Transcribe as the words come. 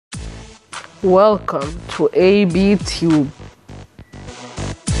Welcome to ABTube.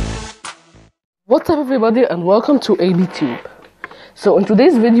 What's up everybody and welcome to ABTube. So in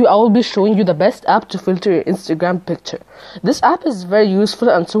today's video I will be showing you the best app to filter your Instagram picture. This app is very useful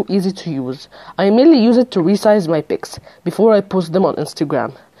and so easy to use. I mainly use it to resize my pics before I post them on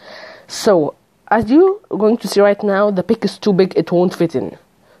Instagram. So as you're going to see right now, the pic is too big, it won't fit in.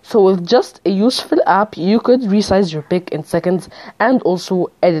 So with just a useful app you could resize your pic in seconds and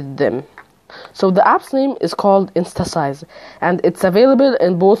also edit them. So the app's name is called INSTASIZE and it's available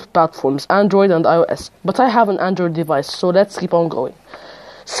in both platforms, Android and iOS. But I have an Android device, so let's keep on going.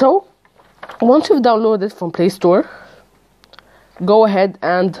 So once you've downloaded it from Play Store, go ahead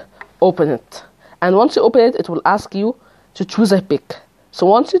and open it. And once you open it, it will ask you to choose a pic. So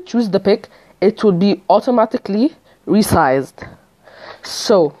once you choose the pic, it will be automatically resized.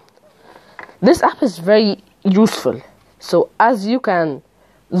 So this app is very useful. So as you can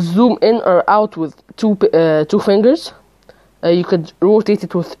zoom in or out with two fingers, you could rotate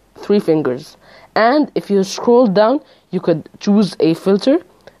it with 3 fingers, and if you scroll down you could choose a filter,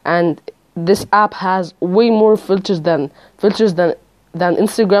 and this app has way more filters than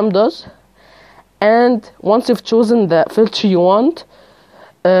Instagram does. And once you've chosen the filter you want,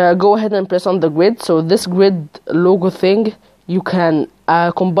 go ahead and press on the grid. So this grid logo thing, you can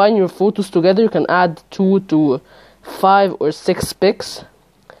combine your photos together. You can add 2 to 5 or 6 pics.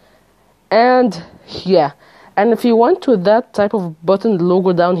 And yeah, and if you want to that type of button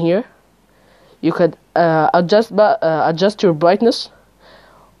logo down here, you could adjust your brightness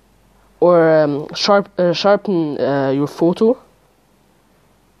or sharpen your photo,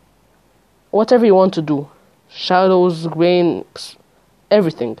 whatever you want to do, shadows, grains,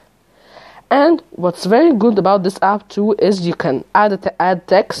 everything. And what's very good about this app too is you can add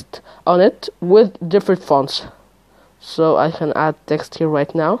text on it with different fonts. So I can add text here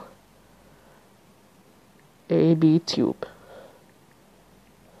right now. ABTube.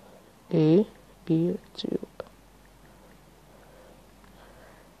 ABTube.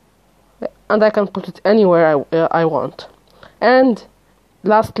 And I can put it anywhere I want. And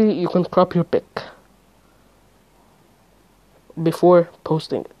lastly, you can crop your pic before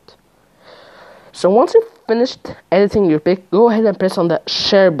posting it. So once you've finished editing your pic, go ahead and press on the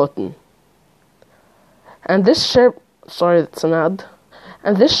share button. And this share, sorry, that's an ad.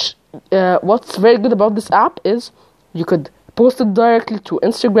 And this what's very good about this app is you could post it directly to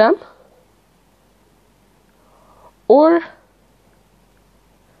Instagram, or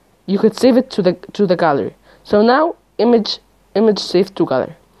you could save it to the gallery. So now image saved to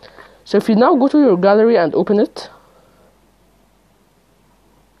gallery. So if you now go to your gallery and open it,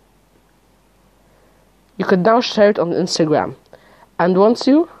 you could now share it on Instagram. And once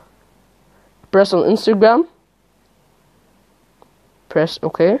you press on Instagram, press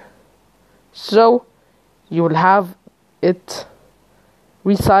OK. So you will have it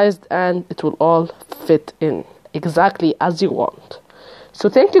resized and it will all fit in exactly as you want. So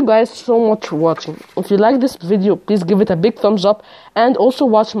thank you guys so much for watching. If you like this video, please give it a big thumbs up, and also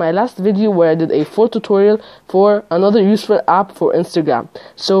watch my last video where I did a full tutorial for another useful app for Instagram.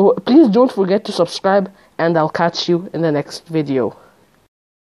 So please don't forget to subscribe, and I'll catch you in the next video.